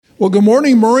Well, good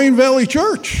morning, Moraine Valley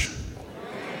Church.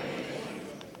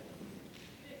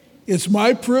 It's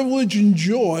my privilege and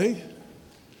joy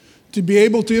to be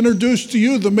able to introduce to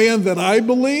you the man that I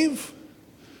believe,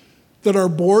 that our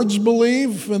boards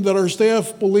believe, and that our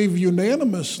staff believe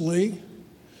unanimously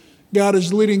God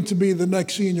is leading to be the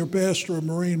next senior pastor of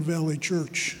Moraine Valley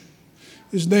Church.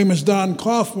 His name is Don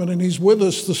Kaufman, and he's with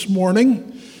us this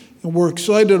morning, and we're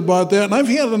excited about that. And I've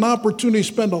had an opportunity to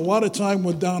spend a lot of time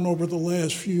with Don over the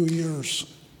last few years.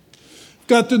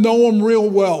 Got to know him real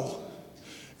well.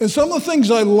 And some of the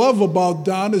things I love about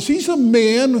Don is he's a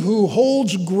man who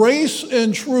holds grace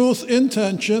and truth in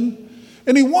tension,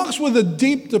 and he walks with a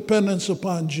deep dependence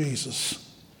upon Jesus.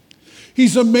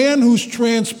 He's a man who's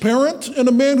transparent and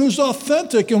a man who's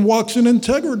authentic and walks in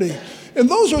integrity. And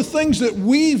those are things that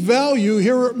we value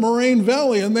here at Moraine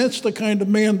Valley, and that's the kind of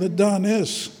man that Don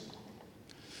is.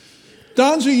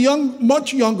 Don's a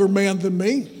much younger man than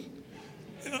me.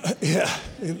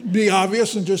 It'll be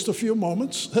obvious in just a few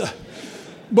moments.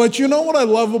 But you know what I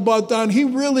love about Don? He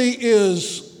really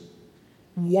is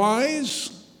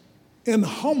wise and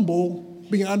humble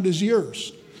beyond his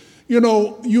years. You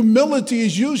know, humility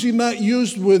is usually not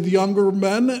used with younger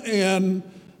men, and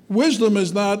wisdom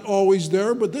is not always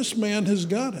there, but this man has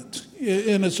got it.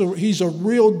 And he's a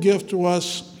real gift to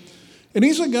us. And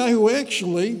he's a guy who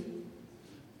actually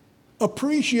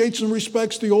appreciates and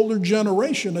respects the older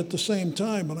generation at the same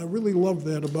time. And I really love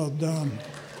that about Don.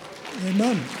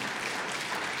 Amen.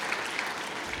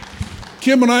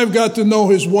 Kim and I have got to know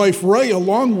his wife, Ray,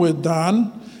 along with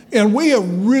Don, and we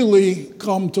have really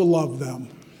come to love them.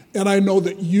 And I know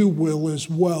that you will as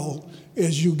well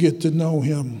as you get to know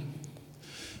him.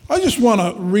 I just want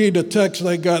to read a text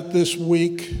I got this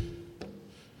week.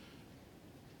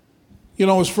 You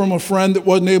know, it's from a friend that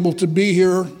wasn't able to be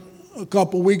here a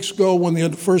couple weeks ago when the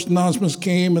first announcements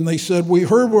came, and they said, "We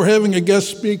heard we're having a guest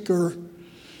speaker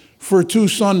for 2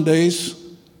 Sundays.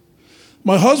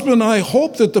 My husband and I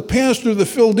hope that the pastor that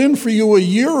filled in for you a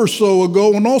year or so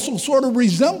ago and also sort of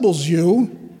resembles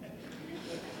you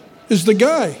is the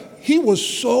guy. He was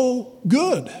so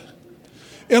good."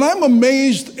 And I'm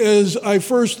amazed as I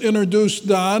first introduced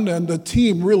Don, and the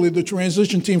team, really the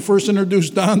transition team, first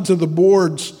introduced Don to the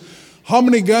boards, how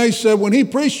many guys said, when he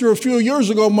preached here a few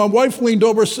years ago, my wife leaned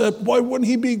over and said, "Boy, wouldn't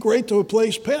he be great to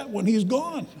replace Pat when he's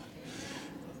gone?"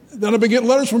 Then I've been getting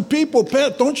letters from people,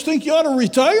 "Pat, don't you think you ought to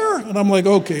retire?" And I'm like,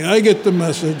 okay, I get the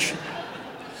message.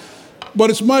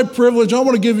 But it's my privilege. I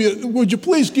want to would you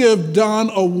please give Don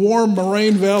a warm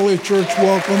Moraine Valley Church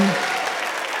welcome?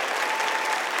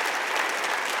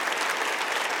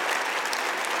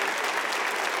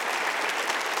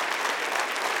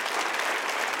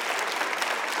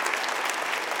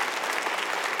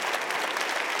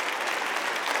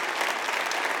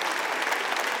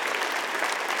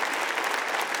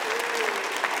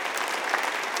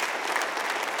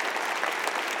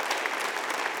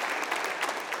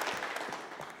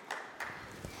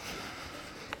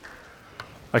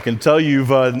 I can tell you've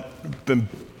been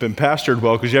pastored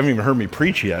well because you haven't even heard me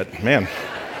preach yet. Man,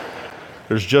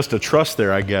 there's just a trust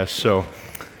there, I guess. So,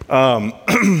 man,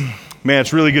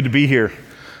 it's really good to be here.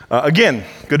 Again,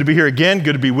 good to be here again.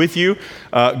 Good to be with you.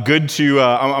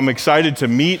 I'm excited to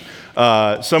meet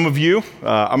some of you.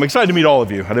 I'm excited to meet all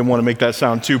of you. I didn't want to make that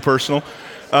sound too personal.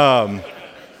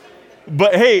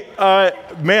 But hey,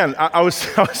 man, I was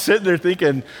sitting there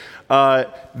thinking,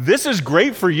 this is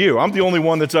great for you. I'm the only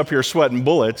one that's up here sweating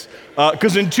bullets.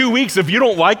 Because in 2 weeks, if you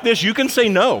don't like this, you can say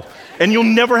no, and you'll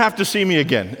never have to see me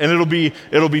again, and it'll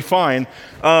be fine.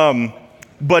 Man,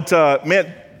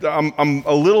 I'm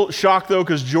a little shocked though,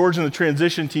 because George and the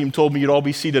transition team told me you'd all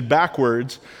be seated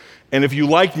backwards, and if you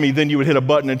liked me, then you would hit a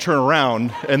button and turn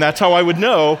around, and that's how I would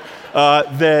know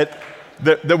that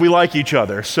we like each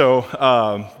other. So,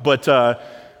 but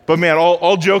man,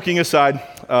 all joking aside.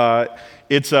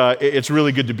 It's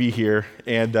really good to be here,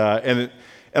 and I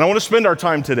want to spend our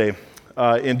time today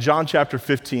in John chapter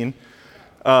 15.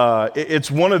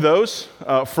 It's one of those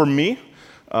for me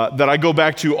that I go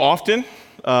back to often,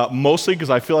 mostly because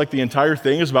I feel like the entire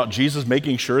thing is about Jesus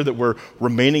making sure that we're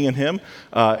remaining in Him,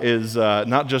 is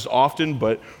not just often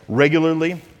but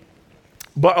regularly.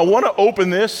 But I want to open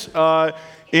this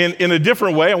in a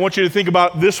different way. I want you to think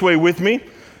about it this way with me.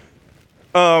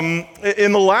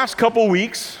 In the last couple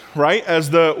weeks, right, as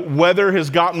the weather has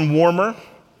gotten warmer,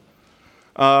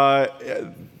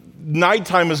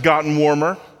 nighttime has gotten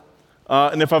warmer,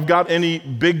 and if I've got any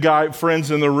big guy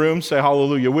friends in the room, say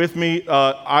hallelujah with me.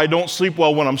 I don't sleep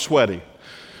well when I'm sweaty,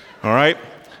 all right?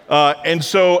 And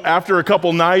so after a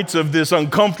couple nights of this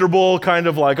uncomfortable kind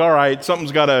of like, all right,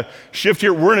 something's got to shift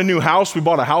here. We're in a new house. We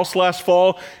bought a house last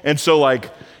fall. And so like,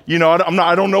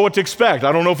 I don't know what to expect.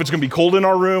 I don't know if it's going to be cold in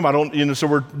our room. So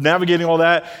we're navigating all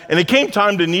that. And it came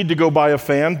time to need to go buy a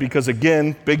fan because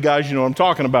again, big guys, you know what I'm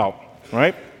talking about,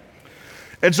 right?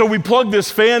 And so we plugged this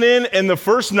fan in, and the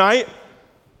first night,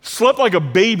 slept like a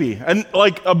baby, and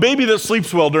like a baby that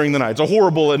sleeps well during the night. It's a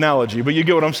horrible analogy, but you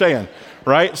get what I'm saying,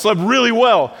 right? Slept really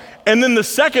well. And then the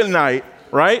second night,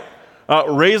 right,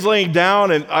 Ray's laying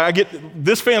down, and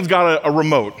this fan's got a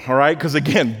remote, all right? Because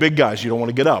again, big guys, you don't want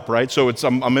to get up, right? So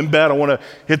I'm in bed, I want to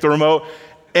hit the remote,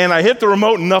 and I hit the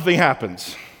remote and nothing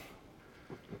happens.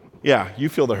 Yeah, you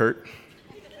feel the hurt.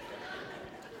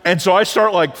 And so I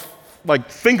start like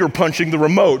finger punching the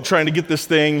remote, trying to get this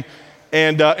thing,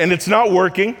 and it's not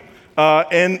working.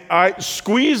 And I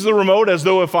squeeze the remote as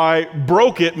though if I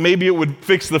broke it, maybe it would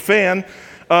fix the fan.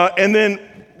 And then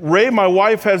Ray, my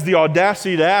wife, has the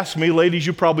audacity to ask me, ladies,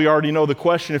 you probably already know the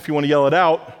question if you want to yell it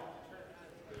out.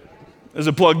 Is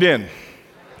it plugged in?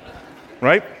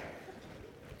 Right?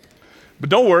 But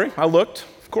don't worry, I looked.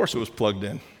 Of course it was plugged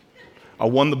in. I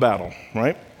won the battle,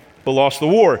 right? But lost the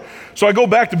war. So I go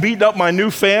back to beating up my new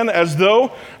fan as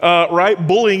though,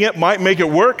 bullying it might make it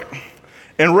work.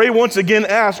 And Ray once again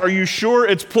asks, are you sure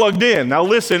it's plugged in? Now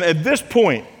listen, at this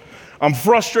point, I'm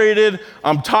frustrated,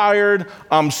 I'm tired,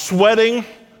 I'm sweating,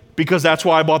 because that's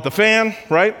why I bought the fan,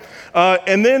 right?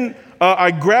 And then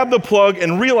I grab the plug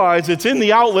and realize it's in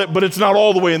the outlet, but it's not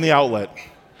all the way in the outlet,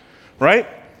 right?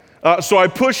 So I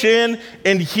push in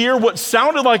and hear what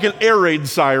sounded like an air raid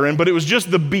siren, but it was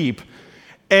just the beep.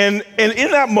 And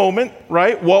in that moment,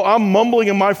 right, while I'm mumbling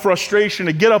in my frustration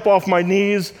to get up off my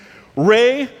knees,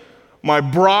 Ray, my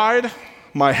bride,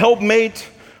 my helpmate,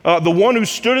 the one who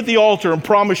stood at the altar and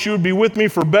promised she would be with me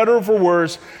for better or for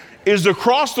worse, is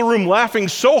across the room laughing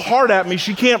so hard at me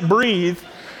she can't breathe,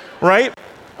 right?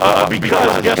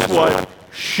 Because guess what?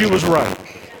 She was right,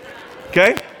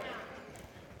 okay?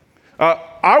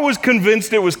 I was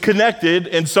convinced it was connected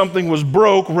and something was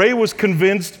broke. Ray was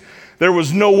convinced there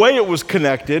was no way it was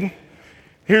connected.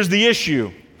 Here's the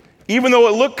issue. Even though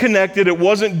it looked connected, it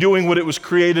wasn't doing what it was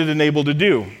created and able to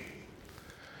do.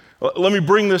 Let me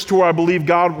bring this to where I believe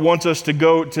God wants us to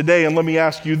go today, and let me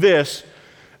ask you this.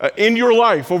 In your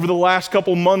life, over the last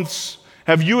couple months,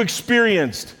 have you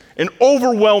experienced an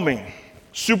overwhelming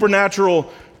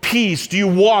supernatural peace? Do you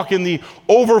walk in the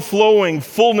overflowing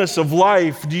fullness of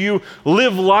life? Do you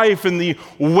live life in the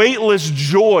weightless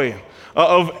joy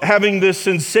of having this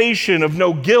sensation of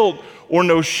no guilt or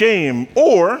no shame?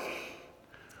 Or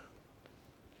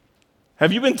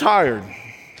have you been tired,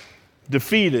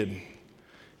 defeated?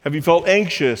 Have you felt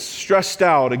anxious, stressed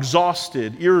out,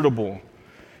 exhausted, irritable,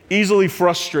 easily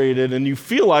frustrated, and you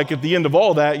feel like at the end of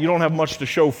all that, you don't have much to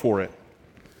show for it?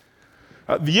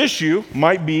 The issue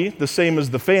might be the same as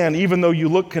the fan. Even though you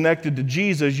look connected to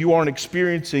Jesus, you aren't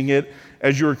experiencing it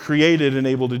as you were created and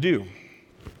able to do.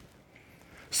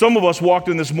 Some of us walked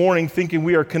in this morning thinking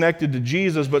we are connected to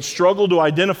Jesus, but struggle to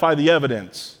identify the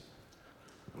evidence.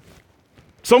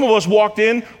 Some of us walked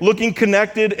in looking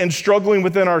connected and struggling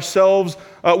within ourselves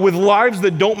with lives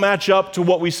that don't match up to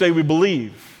what we say we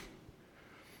believe.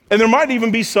 And there might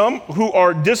even be some who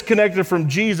are disconnected from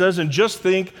Jesus and just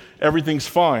think everything's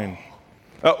fine.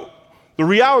 The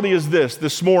reality is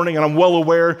this morning, and I'm well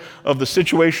aware of the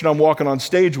situation I'm walking on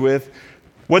stage with,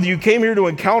 whether you came here to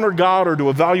encounter God or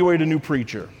to evaluate a new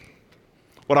preacher,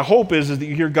 what I hope is that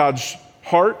you hear God's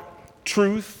heart,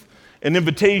 truth, an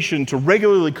invitation to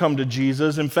regularly come to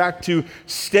Jesus, in fact, to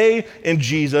stay in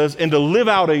Jesus and to live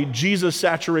out a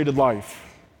Jesus-saturated life.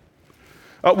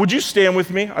 Would you stand with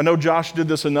me? I know Josh did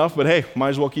this enough, but hey, might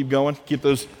as well keep going. Keep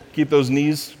those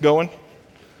knees going.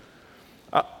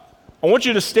 I want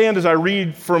you to stand as I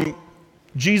read from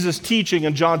Jesus' teaching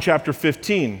in John chapter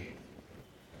 15.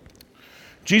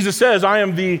 Jesus says, I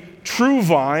am the true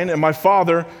vine, and my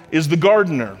Father is the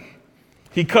gardener.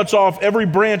 He cuts off every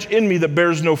branch in me that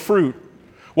bears no fruit,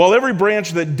 while every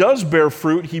branch that does bear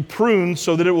fruit, he prunes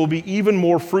so that it will be even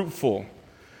more fruitful.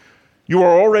 You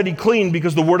are already clean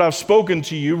because the word I've spoken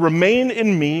to you. Remain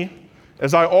in me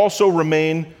as I also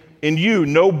remain in you.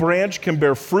 No branch can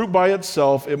bear fruit by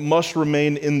itself. It must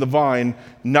remain in the vine.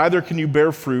 Neither can you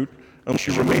bear fruit unless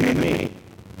you remain in me.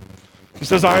 He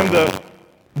says, I am the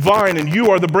vine and you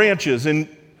are the branches. And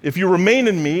if you remain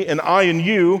in me and I in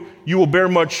you, you will bear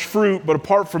much fruit. But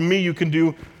apart from me, you can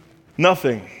do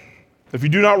nothing. If you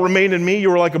do not remain in me,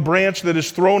 you are like a branch that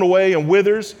is thrown away and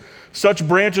withers. Such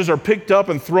branches are picked up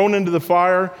and thrown into the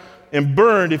fire and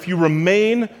burned. If you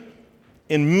remain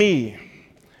in me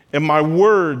and my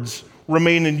words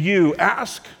remain in you,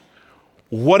 ask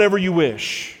whatever you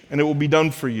wish, and it will be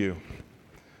done for you.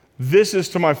 This is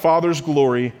to my Father's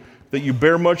glory, that you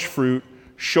bear much fruit,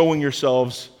 showing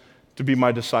yourselves to be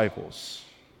my disciples.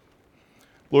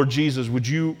 Lord Jesus, would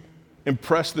you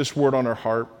impress this word on our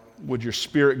heart? Would your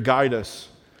Spirit guide us?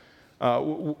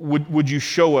 Would you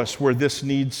show us where this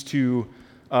needs to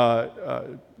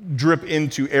drip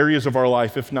into areas of our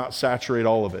life, if not saturate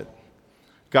all of it?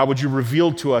 God, would you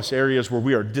reveal to us areas where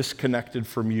we are disconnected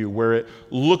from you, where it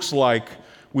looks like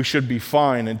we should be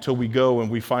fine until we go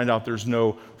and we find out there's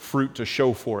no fruit to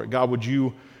show for it? God, would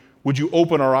you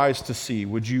open our eyes to see?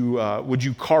 Would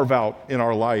you carve out in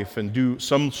our life and do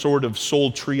some sort of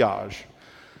soul triage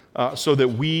so that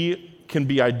we can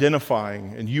be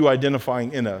identifying, and you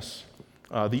identifying in us,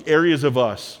 the areas of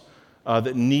us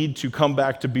that need to come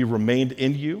back to be remained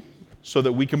in you, so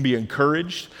that we can be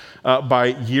encouraged by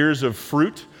years of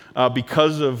fruit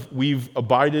because of we've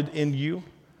abided in you.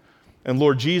 And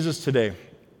Lord Jesus, today,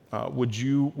 would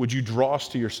you draw us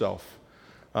to yourself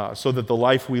so that the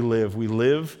life we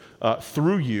live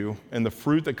through you, and the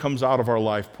fruit that comes out of our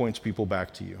life points people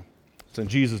back to you. It's in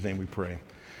Jesus' name we pray.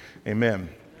 Amen.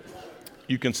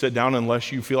 You can sit down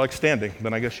unless you feel like standing.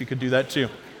 Then I guess you could do that too.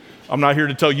 I'm not here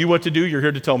to tell you what to do. You're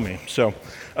here to tell me. So,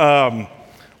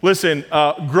 listen,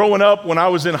 growing up when I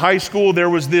was in high school, there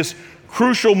was this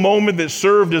crucial moment that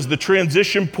served as the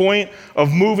transition point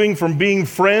of moving from being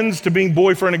friends to being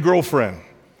boyfriend and girlfriend,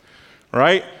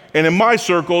 right? And in my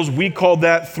circles, we called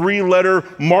that 3-letter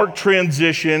mark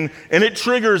transition, and it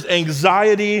triggers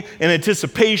anxiety and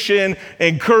anticipation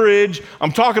and courage.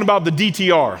 I'm talking about the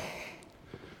DTR,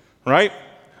 right?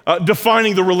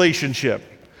 Defining the relationship.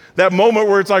 That moment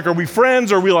where it's like, are we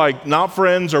friends? Are we like not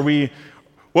friends? Are we,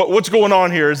 what's going on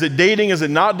here? Is it dating? Is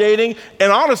it not dating? And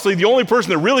honestly, the only person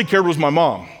that really cared was my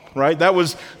mom, right? That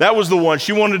was the one.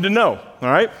 She wanted to know, all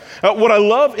right? What I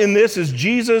love in this is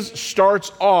Jesus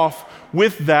starts off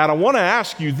with that. I want to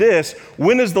ask you this: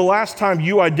 when is the last time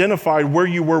you identified where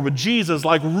you were with Jesus,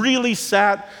 like really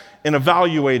sat and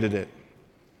evaluated it?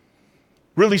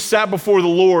 Really sat before the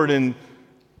Lord and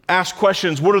ask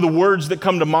questions. What are the words that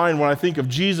come to mind when I think of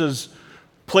Jesus'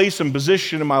 place and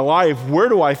position in my life? Where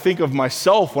do I think of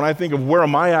myself when I think of where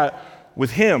am I at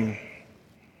with him?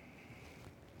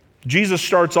 Jesus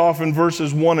starts off in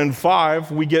verses 1 and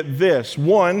 5. We get this.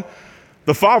 1,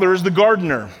 the Father is the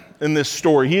gardener in this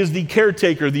story. He is the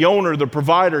caretaker, the owner, the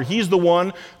provider. He's the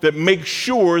one that makes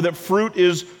sure that fruit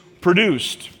is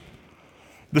produced.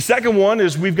 The second one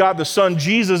is we've got the Son.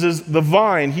 Jesus is the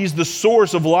vine. He's the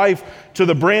source of life to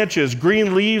the branches,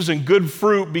 green leaves and good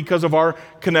fruit because of our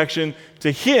connection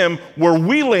to him. Where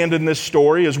we land in this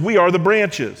story is we are the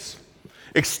branches.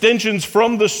 Extensions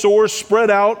from the source spread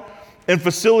out and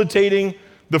facilitating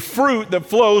the fruit that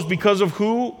flows because of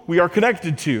who we are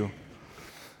connected to.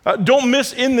 Don't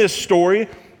miss in this story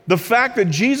the fact that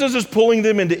Jesus is pulling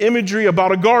them into imagery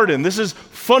about a garden. This is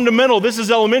fundamental. This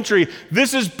is elementary.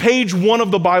 This is page 1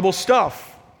 of the Bible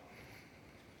stuff.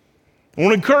 I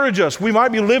want to encourage us. We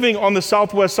might be living on the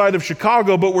southwest side of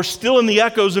Chicago, but we're still in the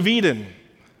echoes of Eden.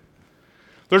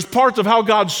 There's parts of how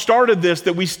God started this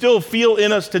that we still feel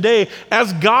in us today,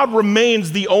 as God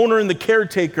remains the owner and the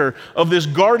caretaker of this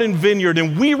garden vineyard,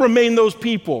 and we remain those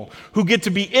people who get to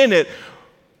be in it.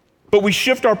 But we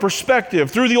shift our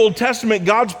perspective. Through the Old Testament,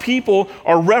 God's people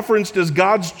are referenced as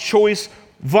God's choice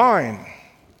vine.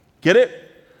 Get it?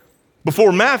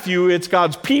 Before Matthew, it's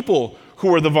God's people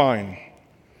who are the vine.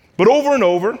 But over and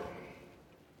over,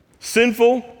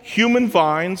 sinful human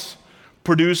vines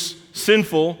produce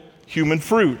sinful human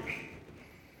fruit.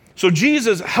 So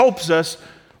Jesus helps us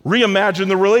reimagine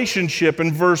the relationship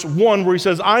in verse 1 where he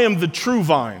says, I am the true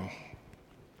vine.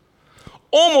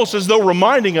 Almost as though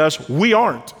reminding us we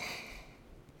aren't.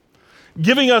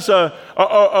 Giving us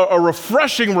a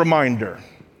refreshing reminder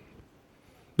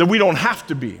that we don't have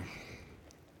to be.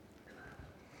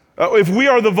 If we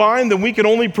are the vine, then we can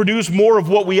only produce more of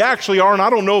what we actually are. And I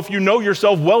don't know if you know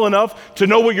yourself well enough to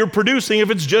know what you're producing if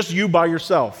it's just you by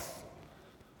yourself.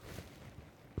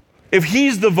 If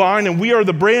he's the vine and we are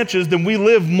the branches, then we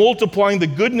live multiplying the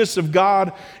goodness of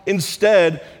God.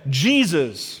 Instead,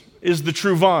 Jesus is the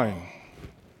true vine.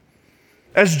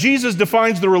 As Jesus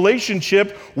defines the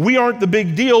relationship, we aren't the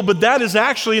big deal, but that is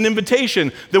actually an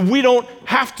invitation that we don't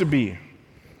have to be.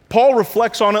 Paul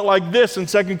reflects on it like this in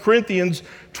 2 Corinthians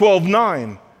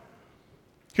 12:9.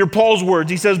 Hear Paul's words.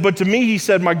 He says, but to me, he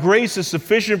said, my grace is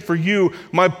sufficient for you.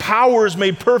 My power is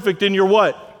made perfect in your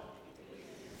what?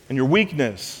 In your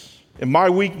weakness, in my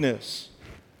weakness.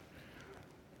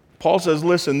 Paul says,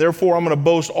 listen, therefore I'm going to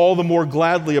boast all the more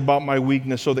gladly about my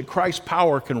weakness so that Christ's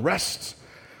power can rest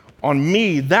on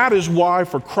me. That is why,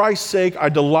 for Christ's sake, I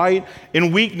delight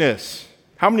in weakness,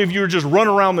 How many of you are just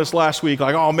running around this last week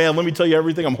like, oh man, let me tell you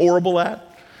everything I'm horrible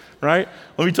at, right?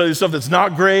 Let me tell you stuff that's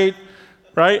not great,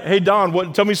 right? Hey,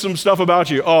 Don, tell me some stuff about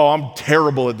you. Oh, I'm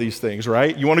terrible at these things,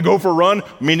 right? You want to go for a run?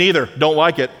 Me neither. Don't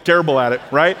like it. Terrible at it,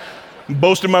 right? I'm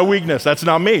boasting my weakness. That's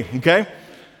not me, okay?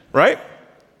 Right?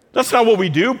 That's not what we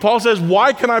do. Paul says,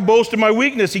 why can I boast in my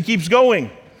weakness? He keeps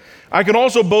going. I can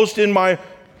also boast in my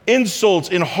insults,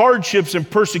 in hardships and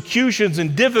persecutions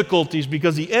and difficulties,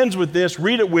 because he ends with this.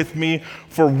 Read it with me.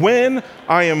 For when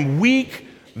I am weak,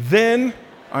 then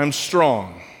I'm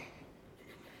strong.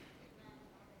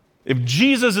 If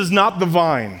Jesus is not the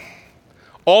vine,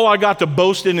 all I got to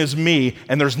boast in is me,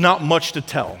 and there's not much to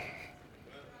tell.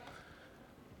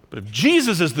 But if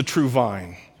Jesus is the true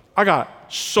vine, I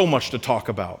got so much to talk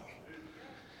about.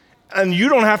 And you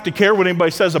don't have to care what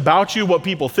anybody says about you, what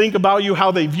people think about you,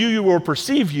 how they view you or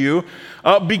perceive you,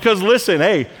 because listen,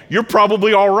 hey, you're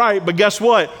probably all right, but guess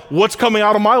what? What's coming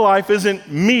out of my life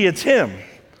isn't me, it's him,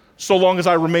 so long as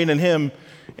I remain in him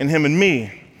and him in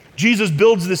me. Jesus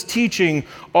builds this teaching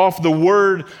off the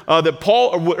word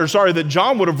that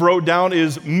John would have wrote down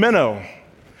is meno.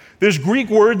 This Greek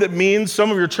word that means, some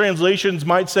of your translations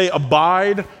might say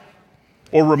abide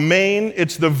or remain.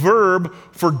 It's the verb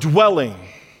for dwelling.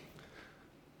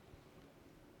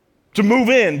 To move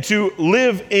in, to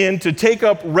live in, to take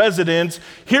up residence.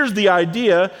 Here's the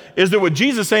idea, is that what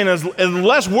Jesus is saying is,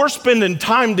 unless we're spending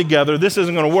time together, this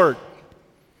isn't going to work,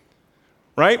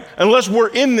 right? Unless we're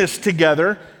in this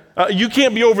together, you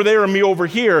can't be over there and me over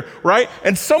here, right?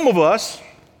 And some of us,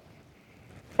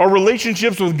 our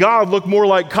relationships with God look more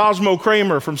like Cosmo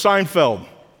Kramer from Seinfeld.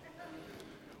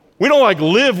 We don't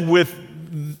live with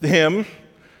him,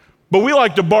 but we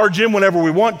like to barge in whenever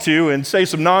we want to and say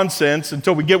some nonsense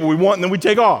until we get what we want, and then we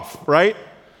take off, right?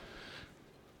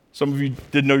 Some of you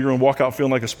didn't know you were going to walk out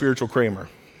feeling like a spiritual Kramer,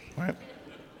 right?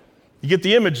 You get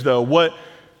the image, though. What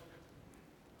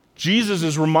Jesus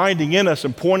is reminding in us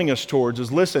and pointing us towards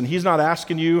is, listen, he's not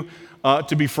asking you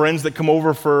to be friends that come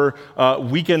over for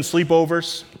weekend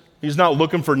sleepovers. He's not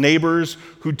looking for neighbors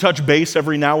who touch base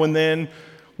every now and then.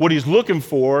 What he's looking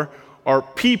for are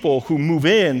people who move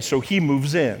in so he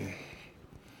moves in.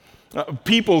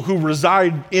 People who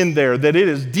reside in there, that it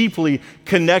is deeply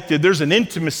connected. There's an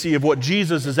intimacy of what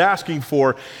Jesus is asking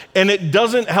for, and it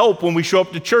doesn't help when we show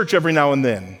up to church every now and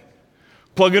then.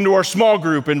 Plug into our small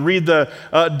group and read the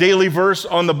daily verse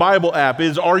on the Bible app.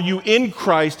 Are you in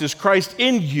Christ? Is Christ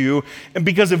in you? And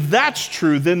because if that's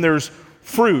true, then there's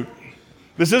fruit.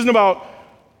 This isn't about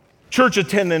church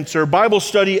attendance or Bible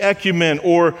study ecumen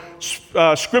or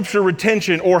scripture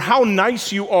retention or how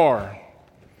nice you are.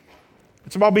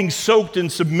 It's about being soaked in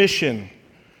submission,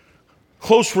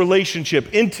 close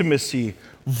relationship, intimacy,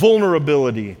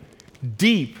 vulnerability,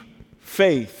 deep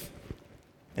faith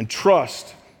and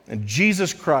trust in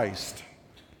Jesus Christ,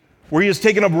 where he has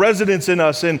taken up residence in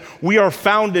us and we are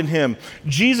found in him.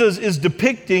 Jesus is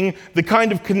depicting the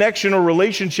kind of connection or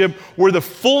relationship where the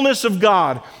fullness of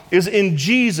God is in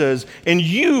Jesus and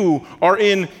you are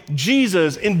in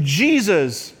Jesus and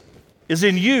Jesus is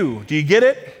in you. Do you get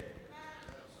it?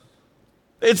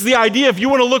 It's the idea, if you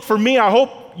want to look for me, I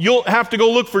hope you'll have to go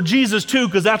look for Jesus too,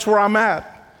 because that's where I'm at.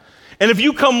 And if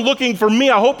you come looking for me,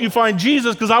 I hope you find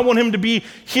Jesus, because I want him to be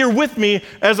here with me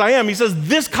as I am. He says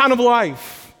this kind of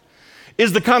life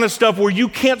is the kind of stuff where you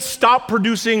can't stop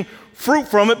producing fruit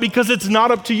from it because it's not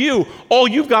up to you. All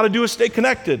you've got to do is stay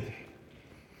connected.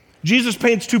 Jesus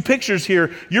paints two pictures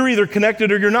here. You're either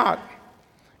connected or you're not.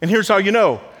 And here's how you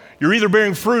know. You're either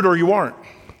bearing fruit or you aren't.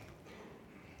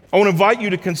 I want to invite you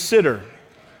to consider,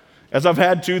 as I've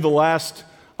had to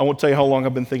I won't tell you how long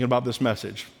I've been thinking about this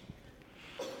message.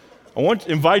 I want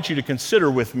to invite you to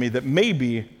consider with me that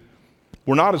maybe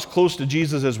we're not as close to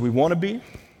Jesus as we want to be,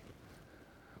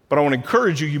 but I want to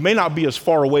encourage you, you may not be as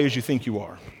far away as you think you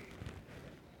are.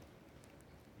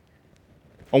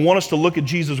 I want us to look at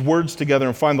Jesus' words together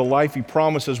and find the life he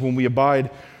promises when we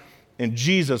abide in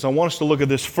Jesus. I want us to look at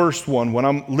this first one. When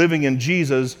I'm living in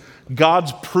Jesus,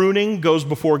 God's pruning goes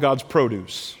before God's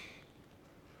produce.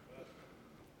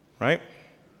 Right?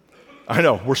 I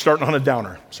know, we're starting on a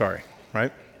downer. Sorry,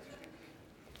 right?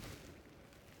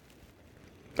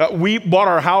 We bought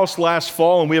our house last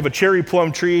fall, and we have a cherry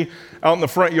plum tree out in the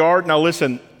front yard. Now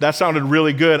listen, that sounded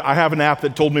really good. I have an app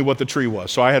that told me what the tree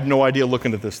was, so I had no idea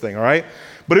looking at this thing, all right?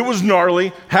 But it was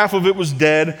gnarly. Half of it was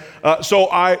dead.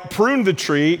 So I pruned the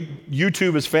tree.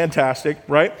 YouTube is fantastic,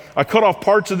 right? I cut off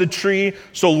parts of the tree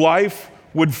so life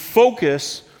would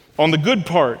focus on the good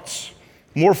parts.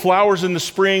 More flowers in the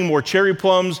spring, more cherry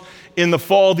plums in the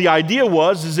fall. The idea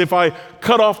is if I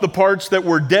cut off the parts that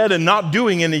were dead and not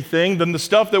doing anything, then the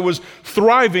stuff that was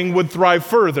thriving would thrive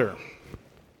further.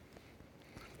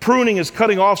 Pruning is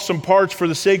cutting off some parts for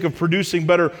the sake of producing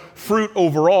better fruit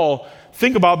overall.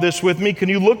 Think about this with me. Can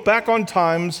you look back on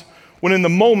times when in the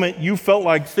moment you felt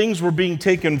like things were being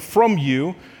taken from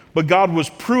you, but God was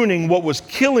pruning what was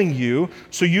killing you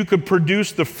so you could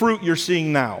produce the fruit you're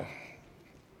seeing now?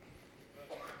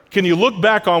 Can you look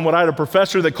back on what I had a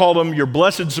professor that called them your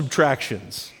blessed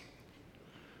subtractions?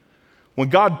 When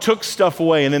God took stuff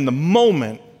away, and in the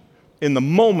moment,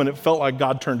 it felt like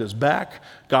God turned his back.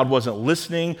 God wasn't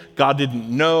listening. God didn't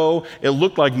know. It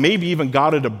looked like maybe even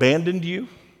God had abandoned you.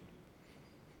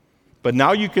 But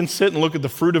now you can sit and look at the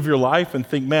fruit of your life and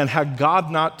think, man, had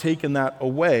God not taken that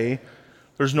away,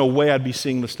 there's no way I'd be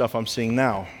seeing the stuff I'm seeing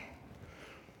now.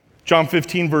 John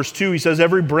 15, verse 2, he says,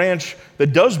 every branch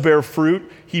that does bear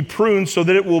fruit, he prunes so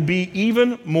that it will be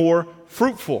even more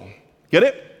fruitful. Get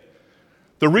it?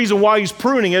 The reason why he's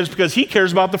pruning is because he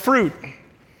cares about the fruit.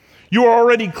 You are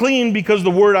already clean because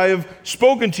the word I have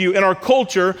spoken to you. In our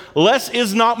culture, less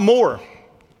is not more,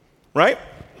 right?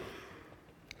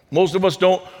 Most of us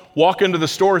don't walk into the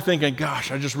store thinking,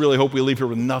 gosh, I just really hope we leave here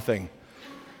with nothing.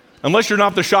 Unless you're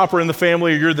not the shopper in the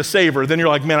family or you're the saver, then you're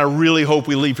like, man, I really hope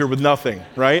we leave here with nothing,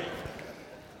 right?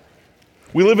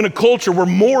 We live in a culture where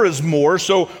more is more,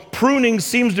 so pruning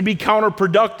seems to be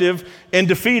counterproductive and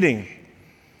defeating.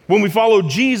 When we follow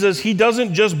Jesus, he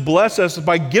doesn't just bless us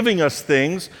by giving us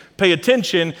things. Pay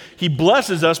attention, he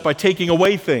blesses us by taking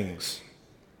away things.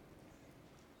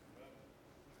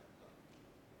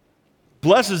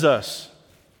 Blesses us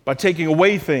by taking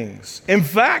away things. In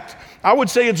fact, I would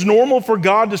say it's normal for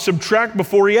God to subtract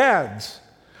before he adds.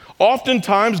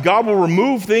 Oftentimes, God will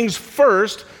remove things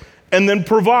first and then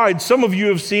provide. Some of you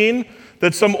have seen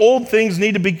that some old things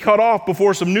need to be cut off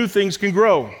before some new things can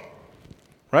grow,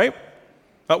 right?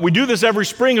 We do this every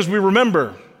spring as we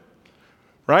remember,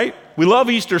 right? We love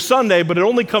Easter Sunday, but it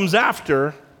only comes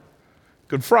after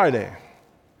Good Friday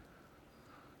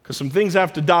because some things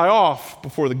have to die off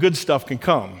before the good stuff can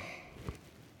come.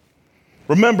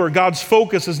 Remember, God's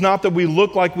focus is not that we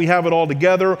look like we have it all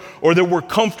together or that we're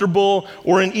comfortable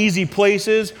or in easy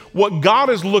places. What God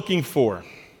is looking for,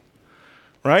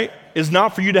 right, is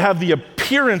not for you to have the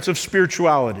appearance of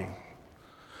spirituality.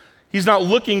 He's not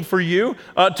looking for you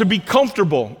to be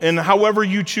comfortable in however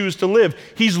you choose to live.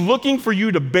 He's looking for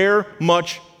you to bear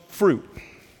much fruit.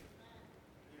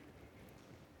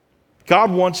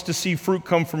 God wants to see fruit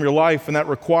come from your life, and that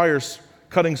requires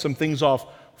cutting some things off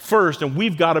first, and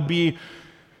we've got to be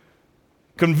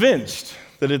convinced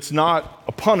that it's not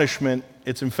a punishment,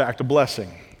 it's in fact a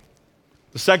blessing.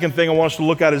 The second thing I want us to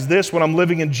look at is this: when I'm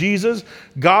living in Jesus,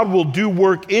 God will do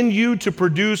work in you to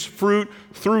produce fruit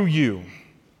through you.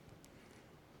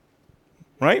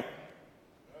 Right?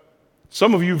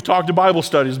 Some of you have talked to Bible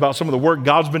studies about some of the work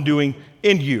God's been doing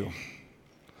in you.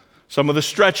 Some of the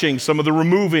stretching, some of the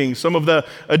removing, some of the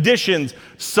additions,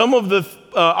 some of the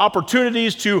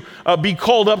opportunities to be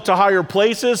called up to higher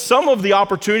places, some of the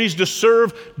opportunities to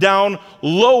serve down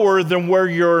lower than where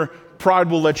your pride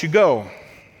will let you go.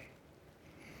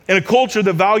 In a culture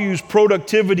that values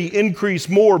productivity, increase,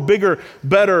 more, bigger,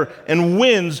 better, and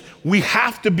wins, we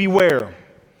have to beware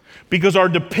because our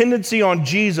dependency on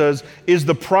Jesus is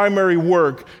the primary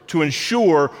work to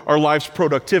ensure our life's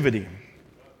productivity.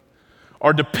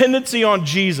 Our dependency on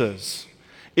Jesus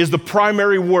is the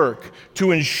primary work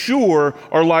to ensure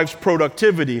our life's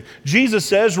productivity. Jesus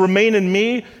says, remain in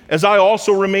me as I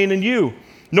also remain in you.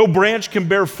 No branch can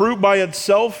bear fruit by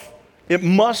itself. It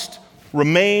must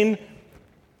remain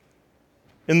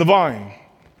in the vine.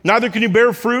 Neither can you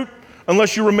bear fruit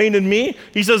unless you remain in me.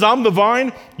 He says, I'm the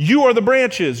vine, you are the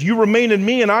branches. You remain in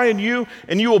me and I in you,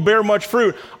 and you will bear much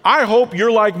fruit. I hope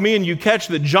you're like me and you catch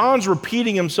that John's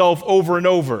repeating himself over and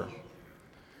over.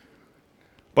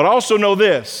 But I also know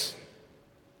this: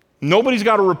 nobody's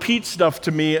got to repeat stuff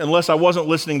to me unless I wasn't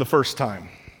listening the first time.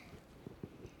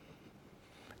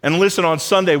 And listen, on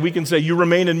Sunday, we can say, you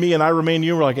remain in me and I remain in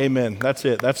you. We're like, amen, that's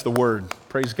it, that's the word,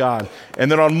 praise God.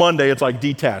 And then on Monday, it's like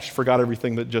detached, forgot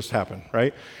everything that just happened,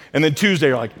 right? And then Tuesday,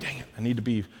 you're like, dang it, I need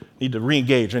to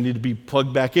re-engage, I need to be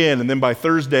plugged back in. And then by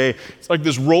Thursday, it's like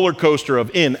this roller coaster of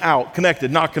in, out,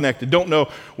 connected, not connected, don't know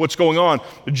what's going on.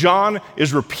 John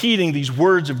is repeating these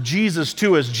words of Jesus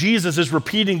to us. Jesus is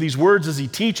repeating these words as he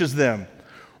teaches them.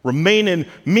 Remain in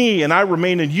me and I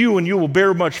remain in you, and you will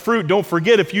bear much fruit. Don't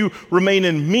forget, if you remain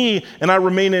in me and I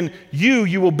remain in you,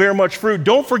 you will bear much fruit.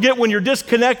 Don't forget, when you're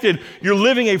disconnected, you're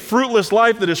living a fruitless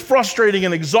life that is frustrating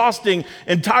and exhausting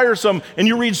and tiresome, and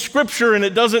you read scripture and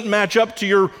it doesn't match up to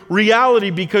your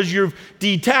reality because you've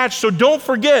detached. So don't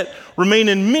forget, remain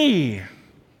in me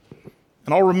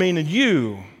and I'll remain in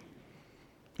you,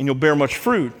 and you'll bear much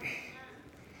fruit.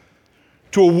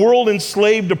 To a world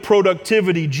enslaved to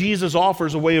productivity, Jesus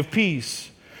offers a way of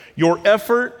peace. Your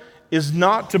effort is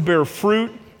not to bear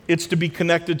fruit, it's to be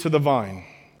connected to the vine.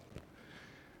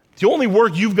 The only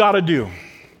work you've got to do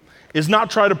is not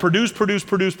try to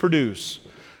produce.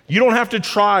 You don't have to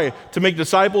try to make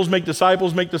disciples.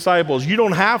 You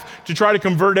don't have to try to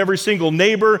convert every single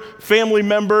neighbor, family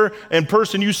member, and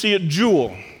person you see at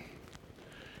Jewel.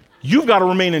 You've got to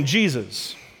remain in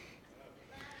Jesus.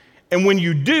 And when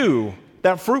you do,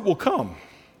 that fruit will come.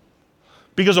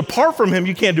 Because apart from him,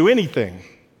 you can't do anything.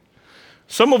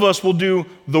 Some of us will do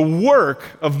the work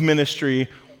of ministry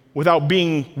without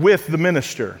being with the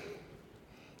minister.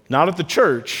 Not at the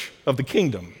church of the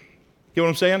kingdom. You know what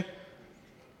I'm saying?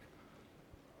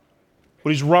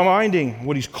 What he's reminding,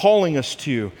 what he's calling us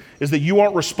to, is that you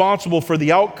aren't responsible for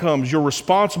the outcomes. You're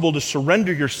responsible to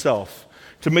surrender yourself,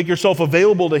 to make yourself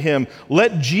available to him.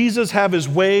 Let Jesus have his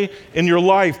way in your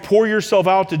life. Pour yourself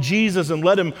out to Jesus and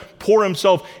let him pour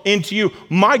himself into you.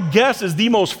 My guess is the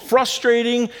most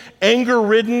frustrating,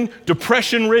 anger-ridden,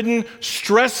 depression-ridden,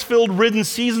 stress-filled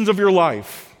seasons of your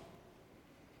life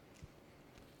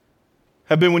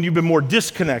have been when you've been more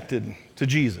disconnected to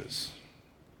Jesus.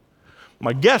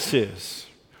 My guess is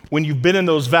when you've been in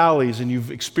those valleys and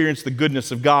you've experienced the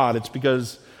goodness of God, it's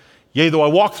because, yea, though I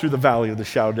walk through the valley of the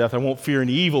shadow of death, I won't fear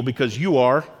any evil because you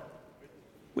are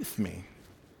with me.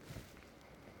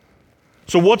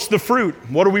 So what's the fruit?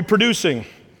 What are we producing?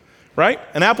 Right?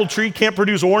 An apple tree can't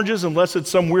produce oranges unless it's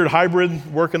some weird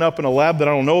hybrid working up in a lab that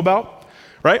I don't know about.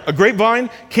 Right? A grapevine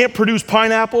can't produce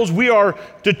pineapples. We are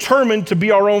determined to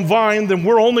be our own vine, then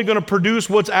we're only going to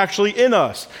produce what's actually in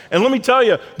us. And let me tell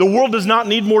you, the world does not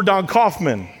need more Don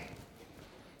Kaufman.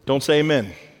 Don't say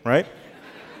amen, right?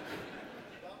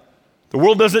 The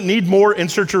world doesn't need more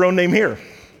insert your own name here,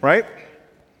 right?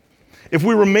 If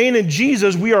we remain in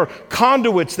Jesus, we are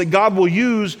conduits that God will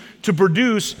use to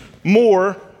produce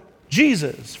more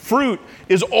Jesus. Fruit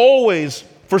is always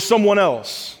for someone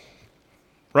else,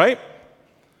 right?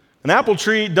 An apple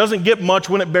tree doesn't get much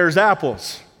when it bears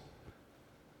apples.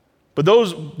 But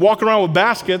those walking around with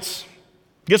baskets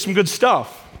get some good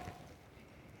stuff.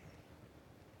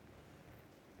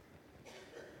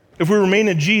 If we remain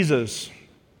in Jesus,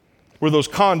 we're those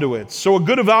conduits. So a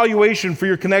good evaluation for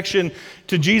your connection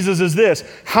to Jesus is this: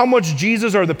 how much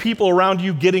Jesus are the people around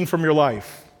you getting from your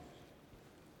life?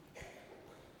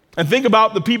 And think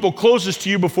about the people closest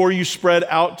to you before you spread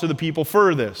out to the people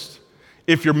furthest.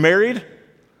 If you're married,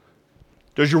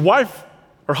 does your wife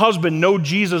or husband know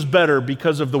Jesus better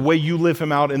because of the way you live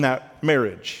him out in that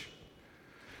marriage?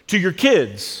 To your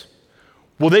kids,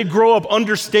 will they grow up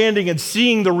understanding and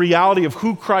seeing the reality of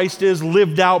who Christ is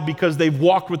lived out because they've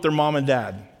walked with their mom and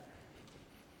dad?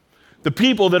 The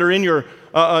people that are in your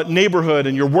neighborhood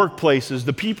and your workplaces,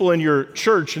 the people in your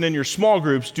church and in your small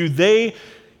groups, do they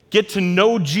get to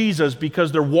know Jesus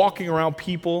because they're walking around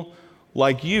people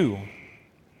like you?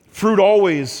 Fruit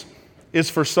always is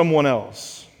for someone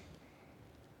else.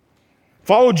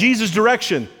 Follow Jesus'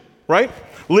 direction, right?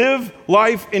 Live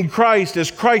life in Christ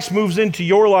as Christ moves into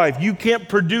your life. You can't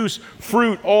produce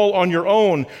fruit all on your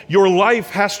own. Your life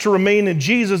has to remain in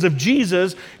Jesus if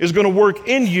Jesus is going to work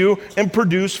in you and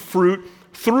produce fruit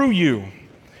through you.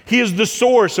 He is the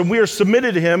source and we are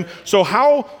submitted to him. So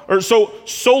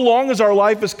long as our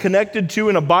life is connected to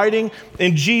and abiding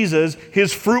in Jesus,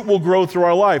 his fruit will grow through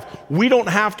our life. We don't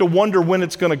have to wonder when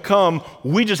it's going to come.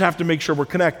 We just have to make sure we're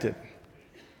connected.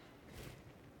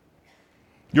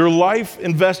 Your life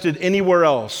invested anywhere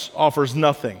else offers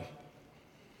nothing.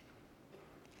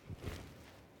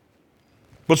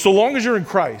 But so long as you're in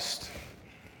Christ,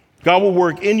 God will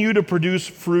work in you to produce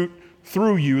fruit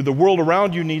through you. The world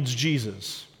around you needs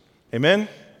Jesus. Amen?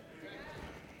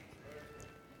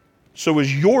 So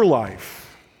is your life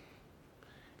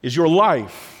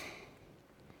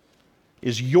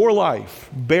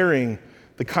bearing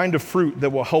the kind of fruit that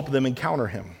will help them encounter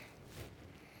him?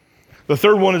 The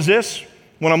third one is this: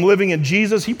 when I'm living in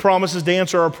Jesus, he promises to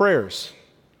answer our prayers.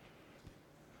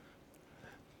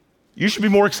 You should be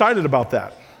more excited about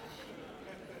that,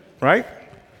 right?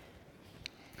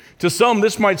 To some,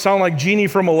 this might sound like Genie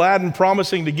from Aladdin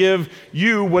promising to give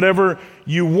you whatever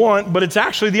you want, but it's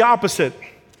actually the opposite.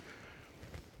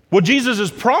 What Jesus is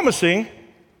promising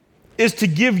is to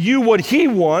give you what he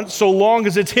wants so long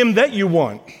as it's him that you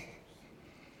want.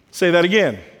 Say that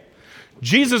again.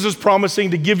 Jesus is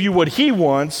promising to give you what he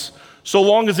wants so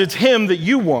long as it's him that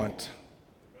you want.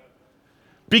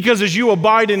 Because as you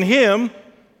abide in him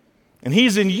and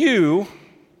he's in you,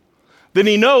 then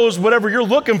he knows whatever you're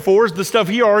looking for is the stuff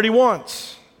he already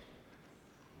wants.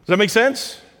 Does that make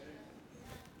sense?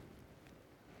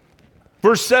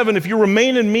 Verse 7, if you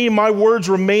remain in me, my words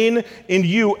remain in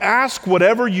you. Ask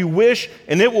whatever you wish,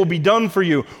 and it will be done for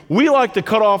you. We like to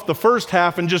cut off the first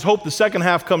half and just hope the second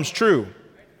half comes true.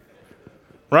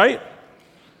 Right?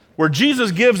 Where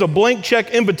Jesus gives a blank check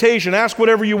invitation, ask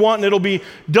whatever you want and it'll be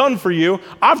done for you.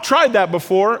 I've tried that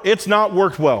before. It's not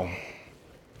worked well.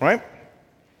 Right?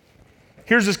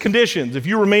 Here's his conditions. If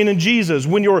you remain in Jesus,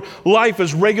 when your life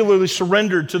is regularly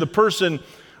surrendered to the person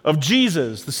of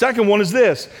Jesus. The second one is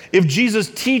this: if Jesus'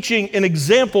 teaching and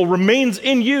example remains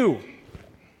in you,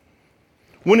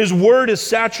 when his word is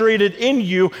saturated in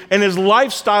you and his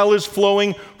lifestyle is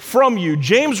flowing from you.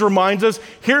 James reminds us,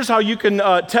 here's how you can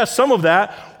test some of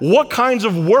that. What kinds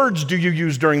of words do you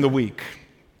use during the week?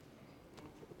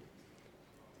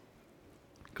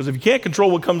 Because if you can't control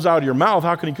what comes out of your mouth,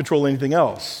 how can you control anything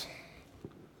else?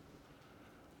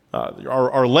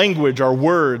 Our language, our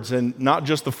words, and not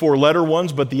just the four-letter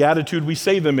ones, but the attitude we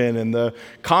say them in and the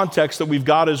context that we've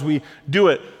got as we do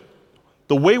it.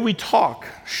 The way we talk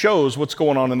shows what's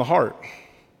going on in the heart.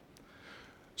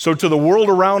 So to the world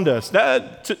around us,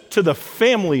 to the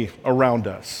family around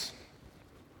us,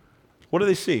 what do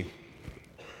they see?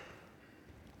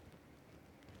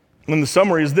 And the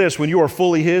summary is this: when you are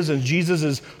fully his and Jesus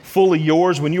is fully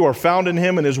yours, when you are found in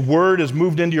him and his word is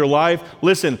moved into your life,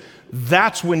 listen,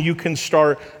 that's when you can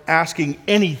start asking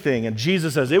anything. And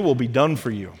Jesus says, it will be done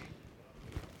for you.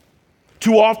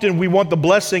 Too often we want the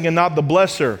blessing and not the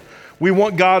blesser. We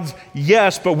want God's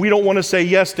yes, but we don't want to say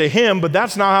yes to him, but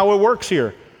that's not how it works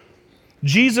here.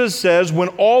 Jesus says when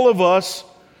all of us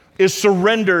is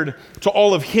surrendered to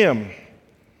all of him,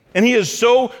 and he is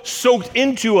so soaked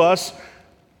into us,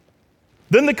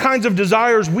 then the kinds of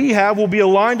desires we have will be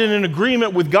aligned and in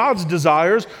agreement with God's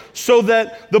desires, so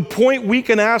that the point we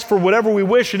can ask for whatever we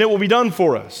wish and it will be done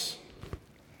for us.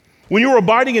 When you're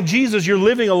abiding in Jesus, you're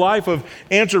living a life of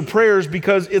answered prayers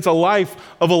because it's a life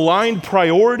of aligned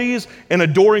priorities and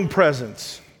adoring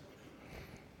presence.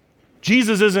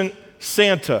 Jesus isn't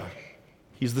Santa.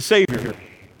 He's the Savior.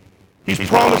 He's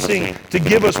promising to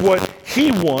give us what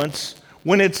he wants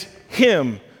when it's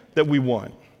him that we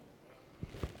want.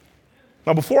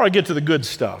 Now, before I get to the good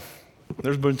stuff,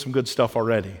 there's been some good stuff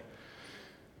already.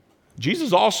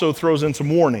 Jesus also throws in some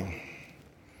warning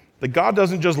that God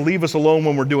doesn't just leave us alone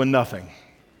when we're doing nothing.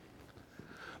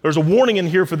 There's a warning in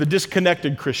here for the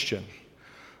disconnected Christian.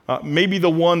 Maybe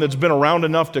the one that's been around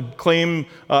enough to claim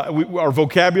our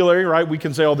vocabulary, right? We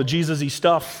can say all the Jesus-y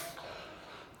stuff,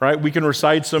 right? We can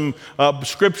recite some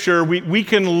scripture. We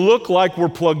can look like we're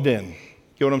plugged in. You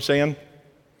know what I'm saying?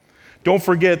 Don't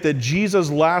forget that Jesus'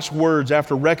 last words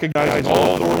after recognizing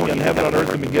all authority in heaven and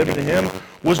earth had been given to him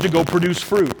was to go produce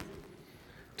fruit,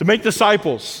 to make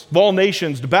disciples of all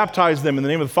nations, to baptize them in the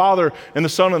name of the Father and the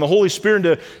Son and the Holy Spirit,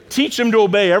 and to teach them to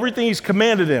obey everything he's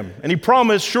commanded him. And he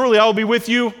promised, surely I'll be with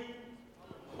you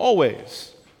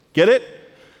always. Get it?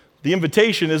 The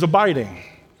invitation is abiding.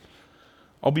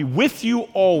 I'll be with you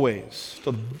always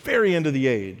to the very end of the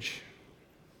age.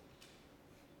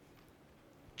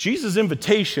 Jesus'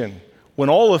 invitation, when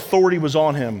all authority was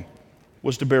on him,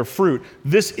 was to bear fruit.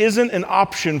 This isn't an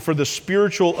option for the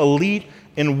spiritual elite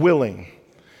and willing.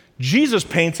 Jesus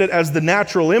paints it as the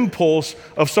natural impulse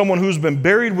of someone who's been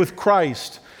buried with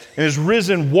Christ and is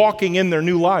risen, walking in their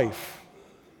new life.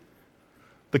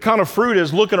 The kind of fruit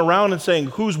is looking around and saying,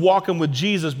 who's walking with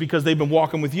Jesus because they've been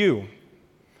walking with you?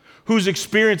 Who's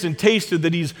experienced and tasted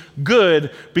that he's good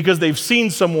because they've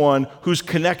seen someone who's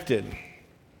connected?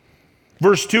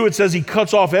 Verse 2, it says, he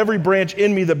cuts off every branch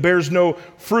in me that bears no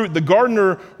fruit. The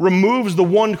gardener removes the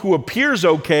one who appears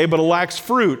okay but lacks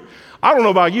fruit. I don't know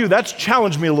about you, that's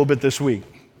challenged me a little bit this week.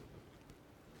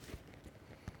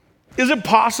 Is it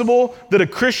possible that a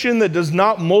Christian that does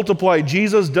not multiply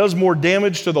Jesus does more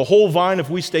damage to the whole vine if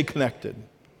we stay connected?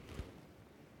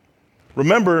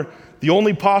 Remember, the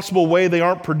only possible way they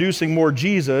aren't producing more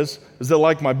Jesus is that,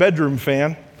 like my bedroom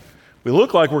fan, we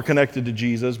look like we're connected to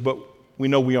Jesus, but we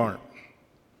know we aren't.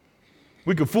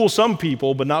 We could fool some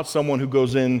people, but not someone who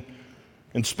goes in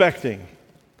inspecting.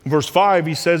 In verse 5,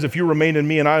 he says, if you remain in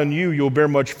me and I in you, you'll bear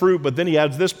much fruit. But then he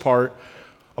adds this part,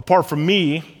 apart from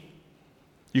me,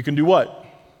 you can do what?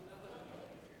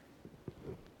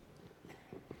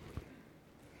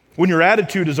 When your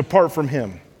attitude is apart from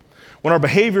him, when our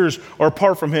behaviors are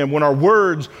apart from him, when our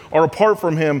words are apart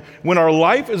from him, when our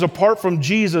life is apart from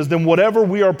Jesus, then whatever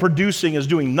we are producing is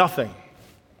doing nothing.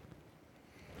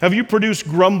 Have you produced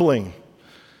grumbling,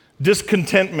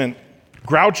 discontentment,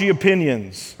 grouchy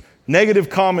opinions, negative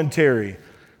commentary,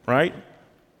 right?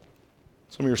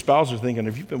 Some of your spouses are thinking,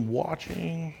 have you been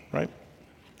watching, right?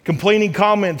 Complaining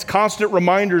comments, constant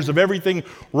reminders of everything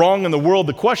wrong in the world.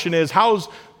 The question is, how's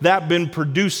that been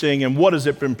producing, and what has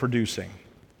it been producing?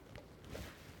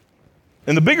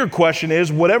 And the bigger question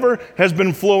is, whatever has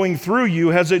been flowing through you,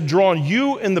 has it drawn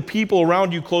you and the people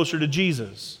around you closer to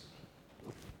Jesus?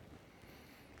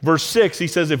 Verse 6, he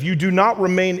says, if you do not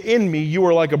remain in me, you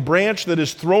are like a branch that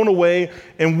is thrown away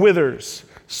and withers.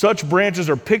 Such branches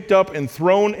are picked up and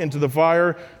thrown into the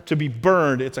fire to be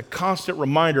burned. It's a constant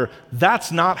reminder,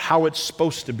 that's not how it's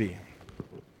supposed to be.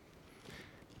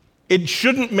 It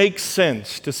shouldn't make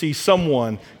sense to see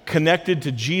someone connected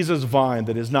to Jesus' vine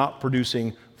that is not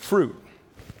producing fruit.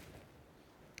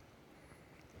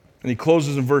 And he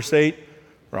closes in verse 8,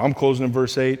 or I'm closing in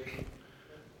verse 8. He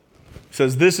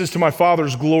says, this is to my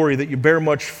Father's glory that you bear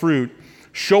much fruit,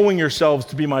 showing yourselves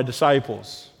to be my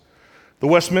disciples. The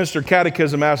Westminster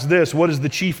Catechism asks this, what is the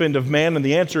chief end of man? And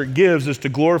the answer it gives is to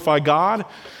glorify God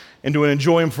and to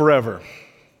enjoy him forever.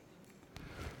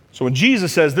 So when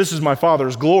Jesus says, this is my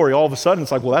Father's glory, all of a sudden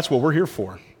it's like, well, that's what we're here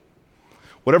for.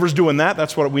 Whatever's doing that,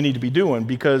 that's what we need to be doing,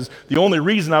 because the only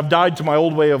reason I've died to my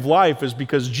old way of life is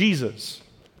because Jesus.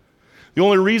 The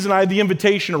only reason I had the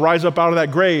invitation to rise up out of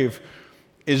that grave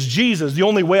is Jesus. The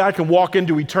only way I can walk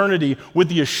into eternity with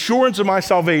the assurance of my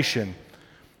salvation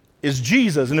is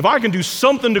Jesus. And if I can do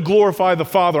something to glorify the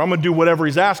Father, I'm going to do whatever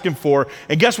he's asking for.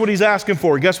 And guess what he's asking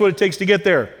for? Guess what it takes to get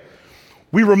there?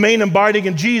 We remain abiding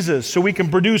in Jesus so we can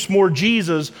produce more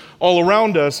Jesus all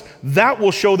around us. That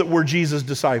will show that we're Jesus'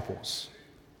 disciples.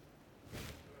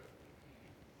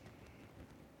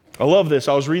 I love this.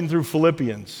 I was reading through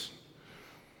Philippians.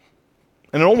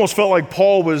 And it almost felt like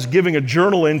Paul was giving a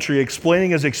journal entry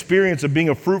explaining his experience of being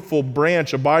a fruitful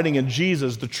branch abiding in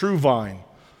Jesus, the true vine.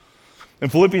 In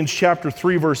Philippians chapter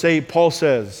 3, verse 8, Paul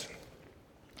says,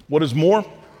 what is more,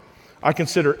 I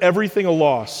consider everything a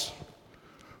loss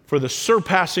for the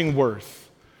surpassing worth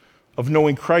of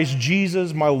knowing Christ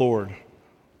Jesus my Lord,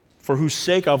 for whose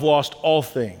sake I've lost all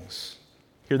things.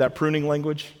 Hear that pruning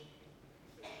language?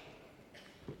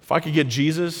 If I could get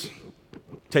Jesus,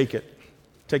 take it.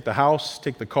 Take the house,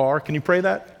 take the car. Can you pray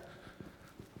that?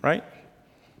 Right?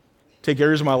 Take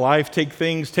areas of my life, take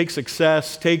things, take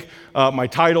success, take my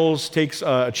titles, take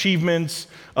achievements,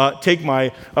 take my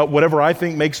whatever I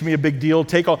think makes me a big deal.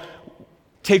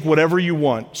 Take whatever you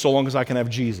want, so long as I can have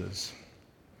Jesus.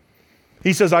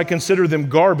 He says, I consider them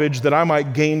garbage that I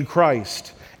might gain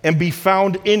Christ and be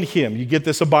found in him. You get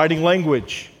this abiding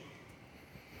language.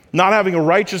 Not having a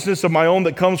righteousness of my own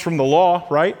that comes from the law,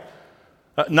 right?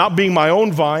 Not being my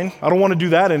own vine. I don't want to do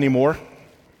that anymore.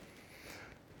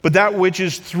 But that which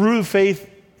is through faith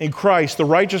in Christ, the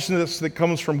righteousness that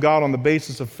comes from God on the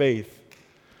basis of faith.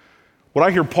 What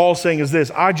I hear Paul saying is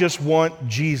this, I just want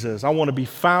Jesus. I want to be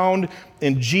found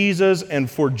in Jesus and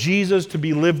for Jesus to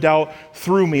be lived out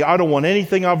through me. I don't want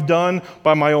anything I've done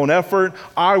by my own effort.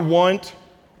 I want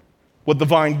what the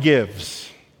vine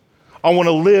gives. I want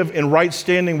to live in right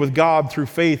standing with God through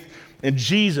faith in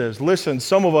Jesus. Listen,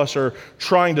 some of us are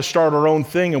trying to start our own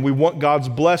thing and we want God's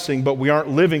blessing, but we aren't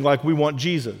living like we want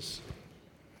Jesus.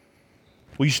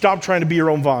 Will you stop trying to be your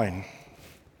own vine?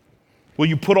 Will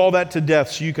you put all that to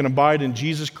death so you can abide in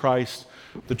Jesus Christ,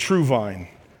 the true vine?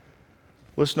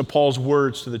 Listen to Paul's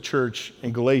words to the church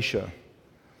in Galatia.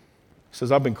 He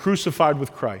says, I've been crucified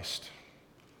with Christ.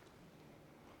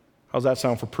 How's that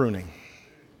sound for pruning?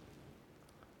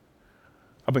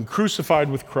 I've been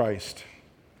crucified with Christ.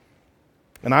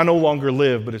 And I no longer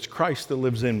live, but it's Christ that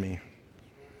lives in me.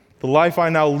 The life I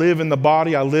now live in the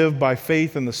body, I live by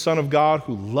faith in the Son of God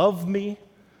who loved me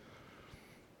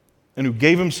and who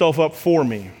gave himself up for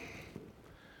me.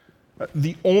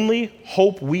 The only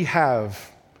hope we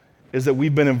have is that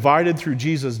we've been invited through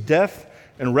Jesus' death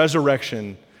and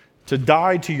resurrection to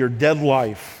die to your dead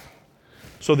life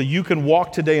so that you can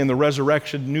walk today in the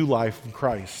resurrection new life in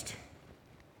Christ.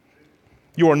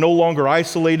 You are no longer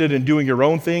isolated and doing your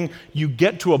own thing. You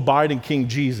get to abide in King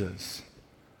Jesus.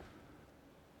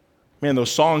 Man,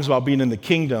 those songs about being in the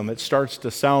kingdom, it starts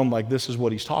to sound like this is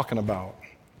what he's talking about.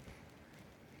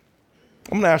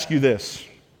 I'm going to ask you this.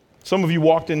 Some of you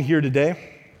walked in here today.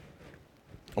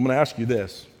 I'm going to ask you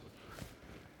this.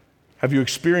 Have you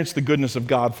experienced the goodness of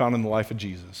God found in the life of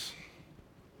Jesus?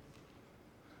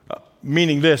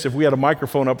 Meaning this, if we had a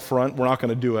microphone up front, we're not going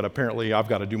to do it. Apparently, I've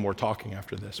got to do more talking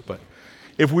after this, but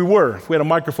if we had a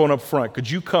microphone up front, could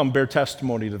you come bear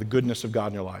testimony to the goodness of God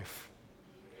in your life?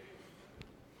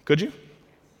 Could you?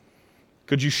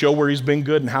 Could you show where he's been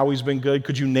good and how he's been good?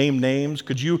 Could you name names?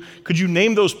 Could you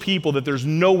name those people that there's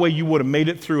no way you would have made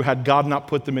it through had God not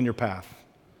put them in your path?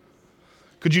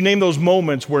 Could you name those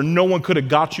moments where no one could have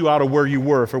got you out of where you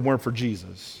were if it weren't for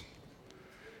Jesus?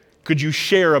 Could you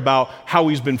share about how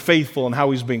he's been faithful and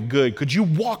how he's been good? Could you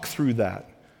walk through that?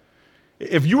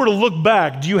 If you were to look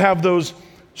back, do you have those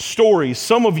stories?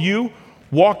 Some of you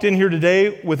walked in here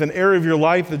today with an area of your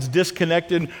life that's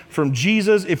disconnected from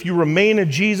Jesus. If you remain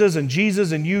in Jesus and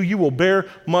Jesus in you, you will bear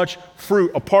much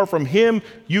fruit. Apart from him,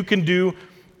 you can do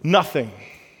nothing.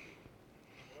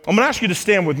 I'm going to ask you to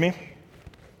stand with me.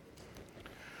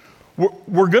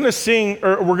 We're going to sing,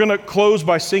 or we're going to close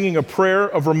by singing a prayer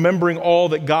of remembering all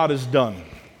that God has done.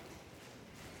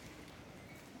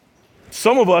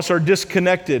 Some of us are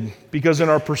disconnected because in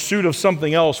our pursuit of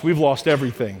something else, we've lost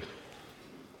everything.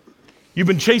 You've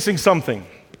been chasing something.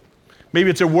 Maybe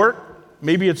it's at work,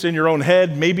 maybe it's in your own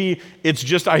head, maybe it's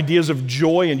just ideas of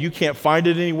joy and you can't find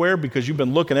it anywhere because you've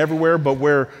been looking everywhere but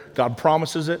where God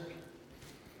promises it.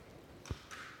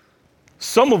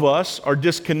 Some of us are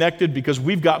disconnected because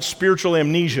we've got spiritual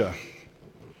amnesia.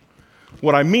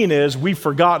 What I mean is we've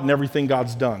forgotten everything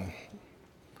God's done.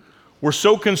 We're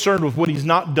so concerned with what he's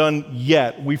not done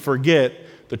yet, we forget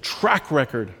the track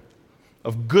record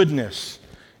of goodness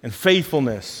and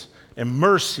faithfulness and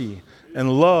mercy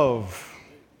and love.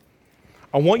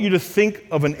 I want you to think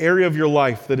of an area of your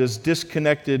life that is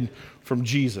disconnected from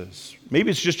Jesus.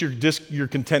 Maybe it's just your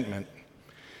contentment.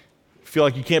 You feel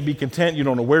like you can't be content, you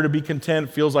don't know where to be content,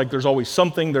 it feels like there's always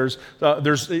something,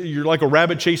 you're like a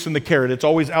rabbit chasing the carrot. It's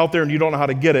always out there and you don't know how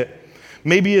to get it.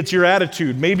 Maybe it's your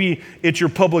attitude, maybe it's your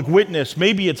public witness,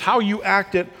 maybe it's how you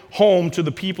act at home to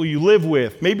the people you live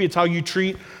with, maybe it's how you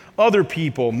treat other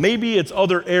people, maybe it's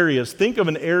other areas. Think of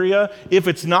an area, if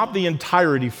it's not the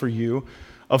entirety for you,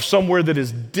 of somewhere that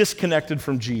is disconnected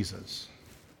from Jesus.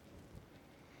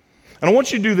 And I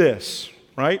want you to do this,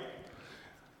 right?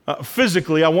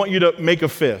 Physically, I want you to make a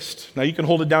fist. Now, you can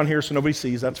hold it down here so nobody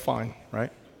sees. That's fine,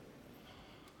 right?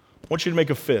 I want you to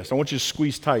make a fist. I want you to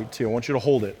squeeze tight, too. I want you to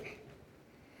hold it.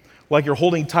 Like you're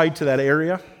holding tight to that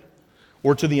area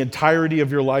or to the entirety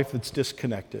of your life that's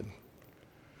disconnected.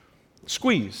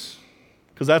 Squeeze,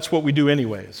 because that's what we do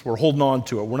anyways. We're holding on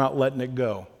to it. We're not letting it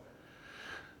go.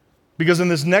 Because in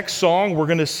this next song, we're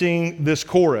going to sing this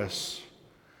chorus.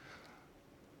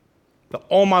 That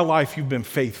all my life you've been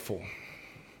faithful.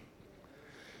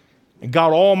 And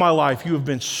God, all my life, you have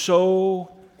been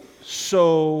so,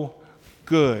 so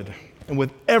good. And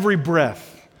with every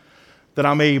breath that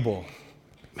I'm able,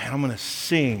 man, I'm going to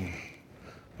sing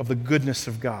of the goodness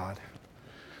of God.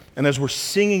 And as we're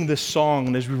singing this song,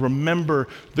 and as we remember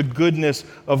the goodness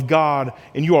of God,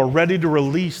 and you are ready to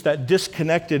release that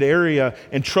disconnected area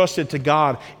and trust it to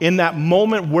God, in that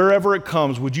moment, wherever it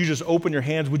comes, would you just open your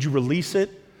hands? Would you release it?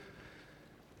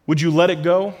 Would you let it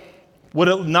go? Would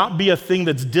it not be a thing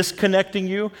that's disconnecting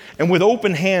you? And with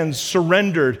open hands,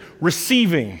 surrendered,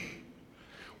 receiving,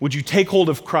 would you take hold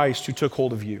of Christ who took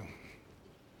hold of you?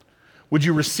 Would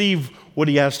you receive what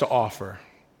he has to offer?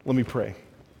 Let me pray.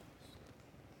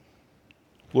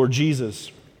 Lord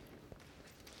Jesus,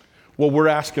 what we're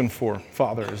asking for,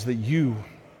 Father, is that you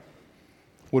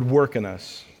would work in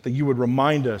us, that you would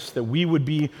remind us, that we would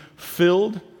be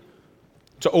filled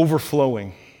to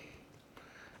overflowing.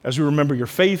 As we remember your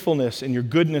faithfulness and your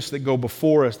goodness that go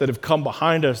before us, that have come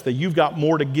behind us, that you've got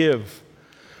more to give,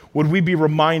 would we be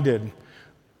reminded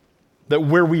that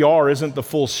where we are isn't the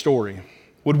full story?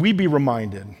 Would we be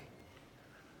reminded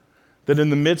that in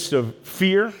the midst of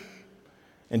fear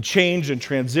and change and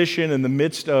transition, in the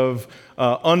midst of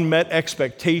unmet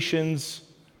expectations,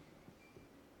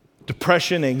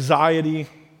 depression, anxiety,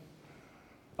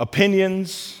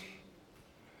 opinions,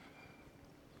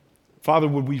 Father,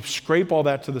 would we scrape all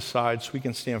that to the side so we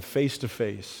can stand face to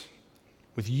face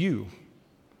with you?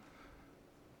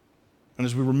 And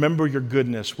as we remember your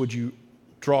goodness, would you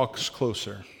draw us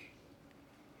closer?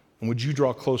 And would you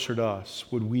draw closer to us?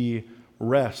 Would we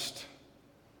rest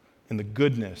in the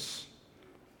goodness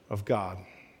of God?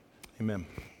 Amen.